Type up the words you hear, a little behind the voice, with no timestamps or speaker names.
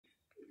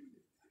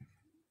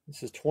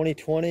This is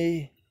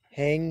 2020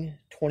 HANG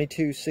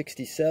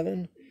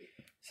 2267.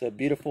 It's a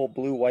beautiful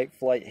blue-white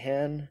flight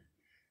hen.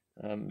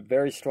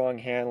 Very strong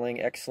handling,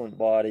 excellent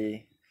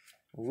body,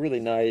 really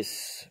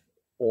nice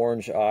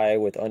orange eye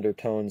with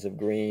undertones of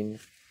green.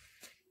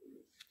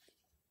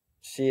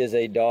 She is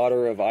a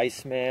daughter of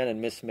Iceman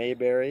and Miss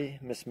Mayberry.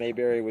 Miss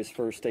Mayberry was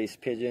first ace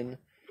pigeon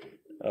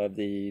of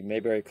the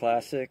Mayberry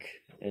Classic,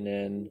 and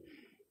then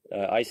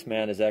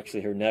Iceman is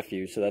actually her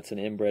nephew, so that's an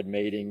inbred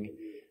mating.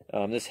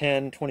 This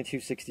hen,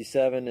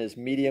 2267, is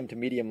medium to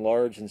medium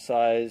large in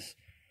size,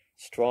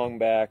 strong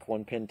back,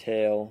 one pin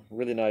tail,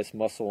 really nice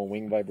muscle and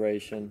wing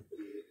vibration.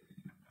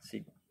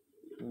 See,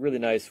 really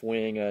nice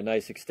wing, a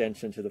nice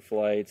extension to the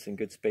flights and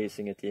good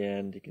spacing at the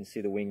end. You can see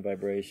the wing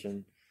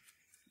vibration.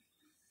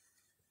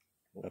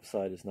 Left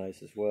side is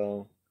nice as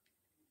well.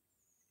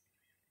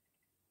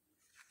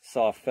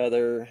 Soft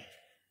feather,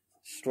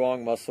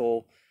 strong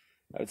muscle.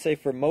 I would say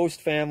for most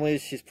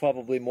families, she's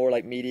probably more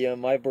like medium.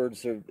 My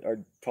birds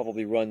are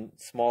probably run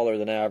smaller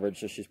than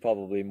average, so she's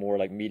probably more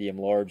like medium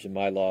large in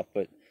my loft,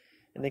 but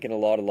I think in a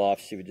lot of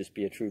lofts she would just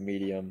be a true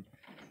medium.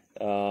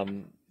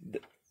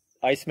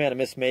 Iceman and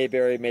Miss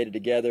Mayberry mated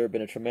together,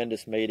 been a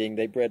tremendous mating.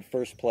 They bred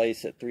first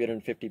place at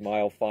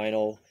 350-mile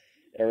final,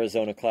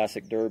 Arizona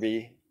Classic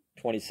Derby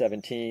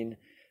 2017.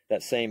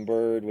 That same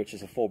bird, which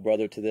is a full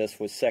brother to this,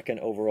 was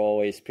second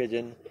overall ace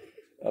pigeon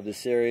of the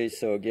series.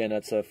 So again,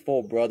 that's a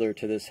full brother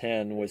to this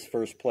hen, was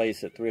first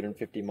place at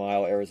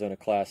 350-mile Arizona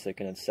Classic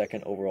and then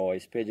second overall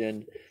ace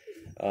pigeon.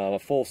 A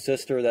full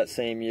sister that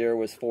same year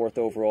was fourth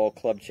overall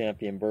club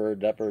champion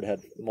bird. That bird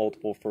had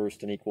multiple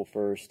first and equal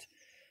first.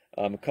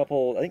 A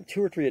couple, I think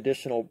 2 or 3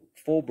 additional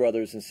full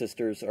brothers and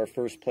sisters are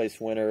first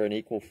place winner and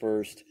equal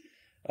first.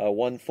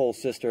 One full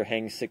sister,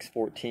 Hang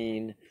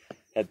 614,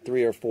 had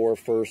 3 or 4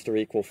 first or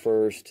equal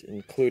first,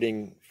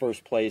 including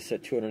first place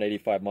at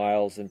 285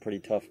 miles in pretty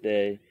tough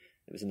day.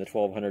 It was in the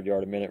 1,200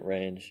 yard a minute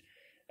range.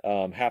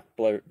 Half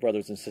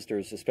brothers and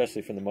sisters,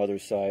 especially from the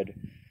mother's side,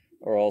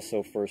 are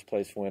also first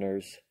place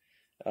winners.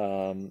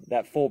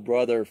 That full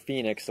brother,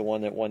 Phoenix, the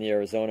one that won the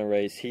Arizona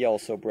race, he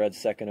also bred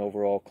second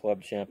overall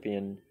club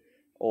champion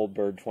Old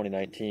Bird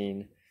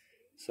 2019.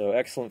 So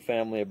excellent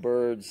family of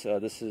birds.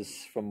 This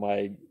is from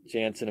my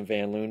Jansen and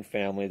Van Loon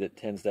family that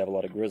tends to have a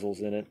lot of grizzles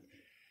in it.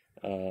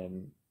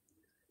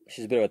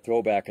 She's a bit of a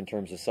throwback in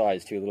terms of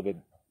size too, a little bit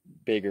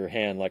bigger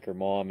hen like her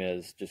mom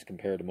is, just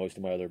compared to most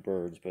of my other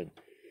birds, but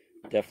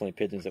definitely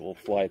pigeons that will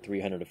fly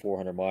 300 to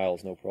 400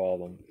 miles, no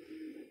problem.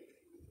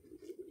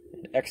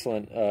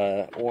 Excellent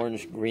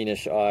orange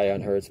greenish eye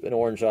on her. It's an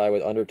orange eye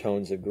with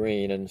undertones of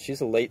green, and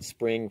she's a late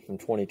spring from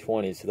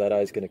 2020, so that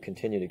eye is going to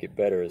continue to get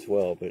better as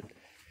well, but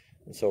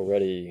it's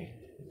already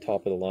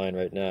top of the line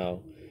right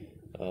now.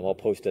 I'll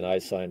post an eye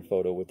sign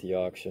photo with the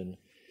auction.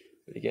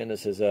 But again,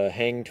 this is a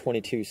Hang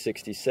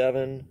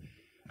 2267,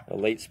 a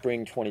late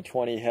spring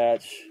 2020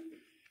 hatch,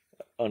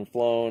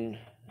 unflown,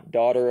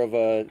 daughter of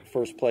a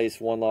first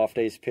place one loft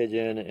ace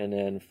pigeon, and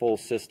then full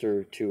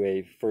sister to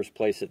a first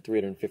place at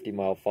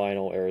 350-mile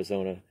final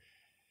Arizona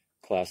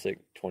Classic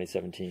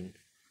 2017.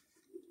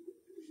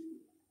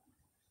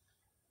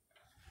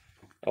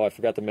 Oh, I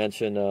forgot to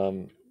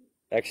mention,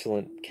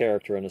 excellent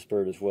character on this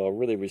bird as well.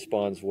 Really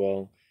responds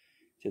well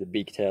to the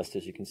beak test,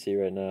 as you can see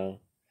right now,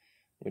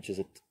 which is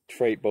a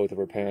trait both of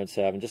her parents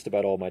have and just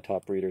about all my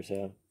top breeders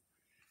have.